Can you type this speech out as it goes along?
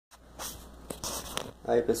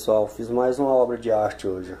Aí pessoal, fiz mais uma obra de arte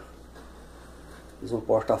hoje. Fiz um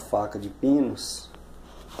porta-faca de pinos.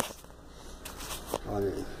 Olha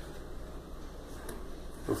aí.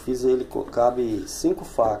 Eu fiz ele, cabe 5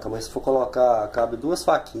 facas, mas se for colocar, cabe 2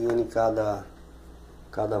 faquinhas em cada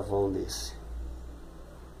vão desse.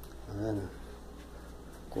 Tá vendo?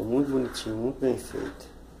 Ficou muito bonitinho, muito bem feito.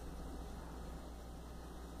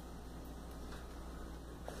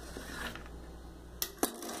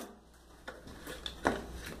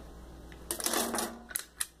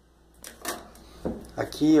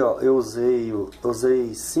 Aqui ó, eu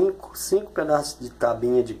usei 5 pedaços de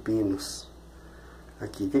tabinha de pinos.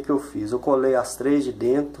 Aqui, o que eu fiz? Eu colei as 3 de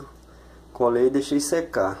dentro, colei e deixei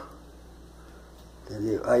secar.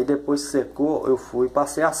 Entendeu? Aí depois que secou, eu fui e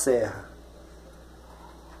passei a serra.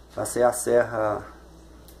 Passei a serra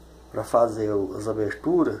para fazer as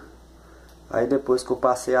aberturas. Aí depois que eu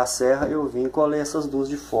passei a serra, eu vim e colei essas duas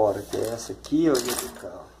de fora, que é essa aqui ó, e essa cá.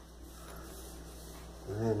 Tá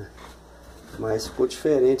vendo? Mas ficou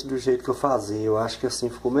diferente do jeito que eu fazia. Eu acho que assim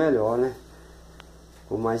ficou melhor, né?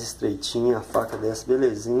 Ficou mais estreitinha, a faca dessa,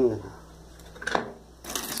 belezinha.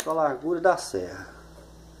 Isso é a largura da serra.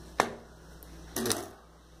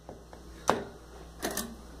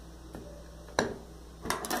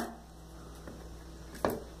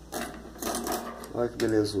 Olha que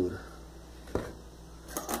belezura.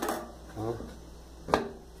 Ó.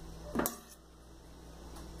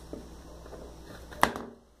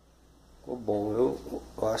 Ficou bom.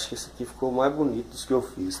 Eu acho que esse aqui ficou mais bonito dos que eu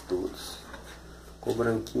fiz todos. Ficou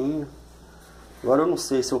branquinho. Agora eu não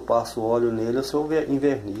sei se eu passo óleo nele ou se eu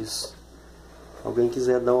envernizo. Alguém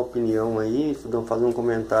quiser dar uma opinião aí, fazer um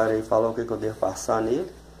comentário aí, falar o que eu devo passar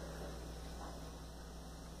nele,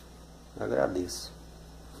 agradeço.